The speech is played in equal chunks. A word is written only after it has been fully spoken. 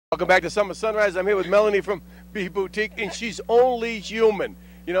Welcome back to Summer Sunrise. I'm here with Melanie from BBoutique, and she's only human.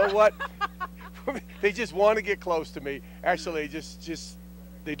 You know what? They just want to get close to me. Actually,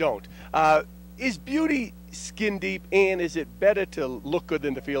 they don't. Is beauty skin deep, and is it better to look good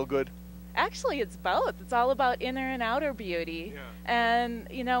than to feel good? Actually, it's both. It's all about inner and outer beauty. Yeah. And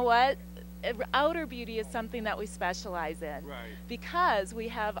you know what? Outer beauty is something that we specialize in. Right. Because we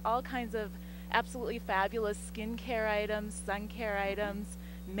have all kinds of absolutely fabulous skincare items, sun care items,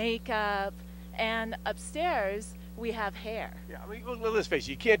 makeup, and upstairs we have hair. Yeah, I mean, well, let's face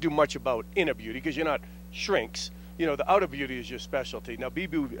it, you can't do much about inner beauty because you're not shrinks. You know, the outer beauty is your specialty. Now,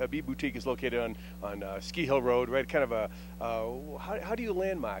 BBoutique is located on Ski Hill Road, right? Kind of a, how do you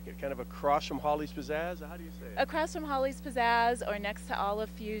landmark it? Kind of across from Holly's Pizzazz? How do you say it? Across from Holly's Pizzazz, or next to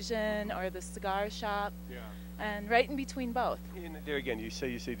Olive Fusion, or the cigar shop. Yeah. And right in between both. And there again, you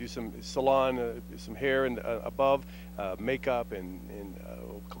say do some salon, some hair and above, makeup and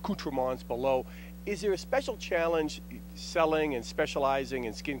accoutrements below. Is there a special challenge selling and specializing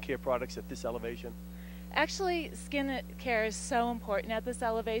in skincare products at this elevation? Actually, skin care is so important at this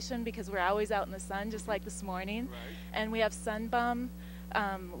elevation because we're always out in the sun, just like this morning. Right. And we have sun bum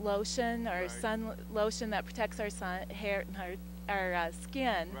lotion, or right. sun lotion that protects our our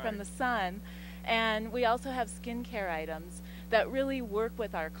skin right. from the sun. And we also have skincare items that really work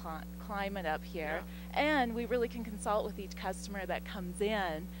with our climate up here. Yeah. And we really can consult with each customer that comes in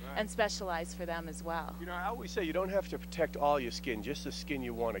right. and specialize for them as well. You know, I always say you don't have to protect all your skin, just the skin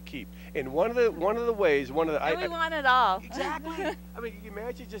you want to keep. And one of the ways, we want it all. Exactly. I mean, can you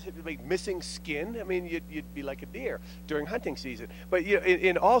imagine just like missing skin? I mean, you'd be like a deer during hunting season. But you know,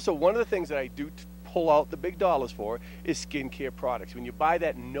 and also one of the things that I do pull out the big dollars for is skincare products. When you buy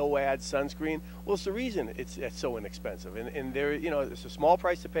that no-ad sunscreen, well, it's the reason it's so inexpensive. And there, you know, it's a small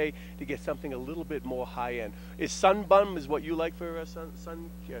price to pay to get something a little bit more high-end. Is Sunbum is what you like for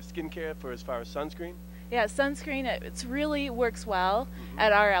skincare for as far as sunscreen? Yeah, sunscreen, it really works well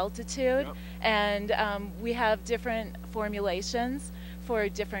at our altitude. Yep. And we have different formulations for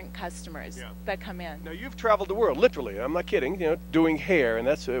different customers that come in. Now, you've traveled the world, literally, I'm not kidding, you know, doing hair, and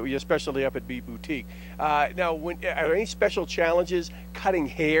that's your specialty up at BBoutique. Now, are there any special challenges cutting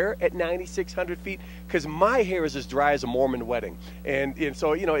hair at 9,600 feet? Because my hair is as dry as a Mormon wedding. And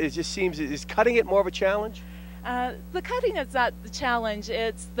so, you know, it just seems, is cutting it more of a challenge? The cutting is not the challenge,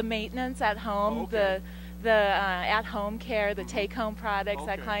 it's the maintenance at home, the at-home care, the take-home products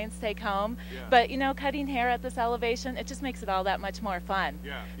that clients take home. Yeah. But, you know, cutting hair at this elevation, it just makes it all that much more fun.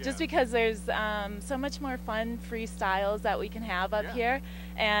 Yeah, yeah. Just because there's so much more fun, free styles that we can have up here.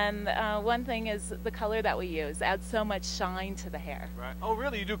 And one thing is the color that we use adds so much shine to the hair. Right. Oh,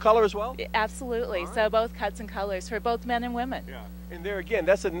 really? You do color as well? Absolutely. Right. So both cuts and colors for both men and women. Yeah. And there again,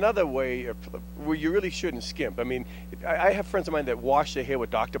 that's another way where you really shouldn't skimp. I mean, I have friends of mine that wash their hair with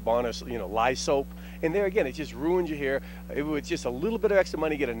Dr. Bonner's, you know, lye soap. And there again, it just ruins your hair. It was just a little bit of extra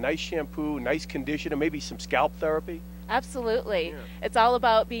money, get a nice shampoo, nice conditioner, maybe some scalp therapy. Absolutely. Yeah. It's all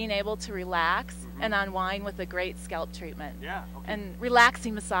about being able to relax and unwind with a great scalp treatment. Yeah. Okay. And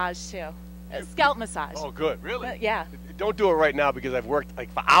relaxing massage too. Scalp massage. Oh, good. Really? Yeah. Don't do it right now because I've worked like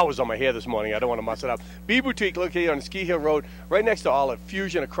for hours on my hair this morning. I don't want to mess it up. BBoutique located on Ski Hill Road, right next to Olive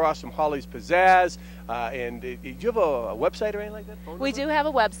Fusion, across from Holly's Pizzazz. And do you have a website or anything like that? We do have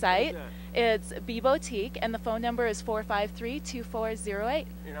a website. It's BBoutique, and the phone number is 453-2408.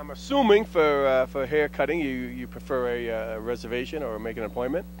 And I'm assuming for hair cutting, you prefer a reservation or make an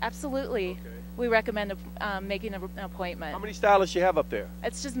appointment? Absolutely. Okay. We recommend making an appointment. How many stylists you have up there?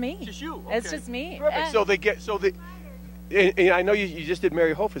 It's just me. Just you? Okay. It's just me. Perfect. And I know you just did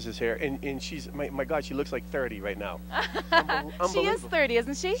Mary Hoffa's hair, and she's, my God, she looks like 30 right now. She is 30,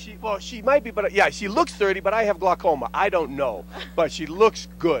 isn't she? Well, she might be, but yeah, she looks 30, but I have glaucoma. I don't know, but she looks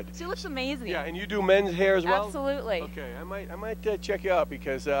good. She looks amazing. Yeah, and you do men's hair as well? Absolutely. Okay, I might check you out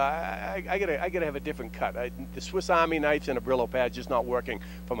because I gotta have a different cut. The Swiss Army knives and a Brillo pad just not working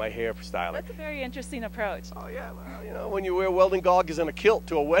for my hair styling. That's a very interesting approach. Oh yeah, well, you know, when you wear welding goggles and a kilt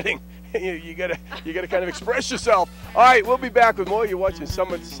to a wedding, you gotta kind of express yourself. All right, we'll be back with more. You're watching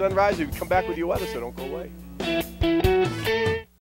Summer Sunrise. We'll come back with your weather, so don't go away.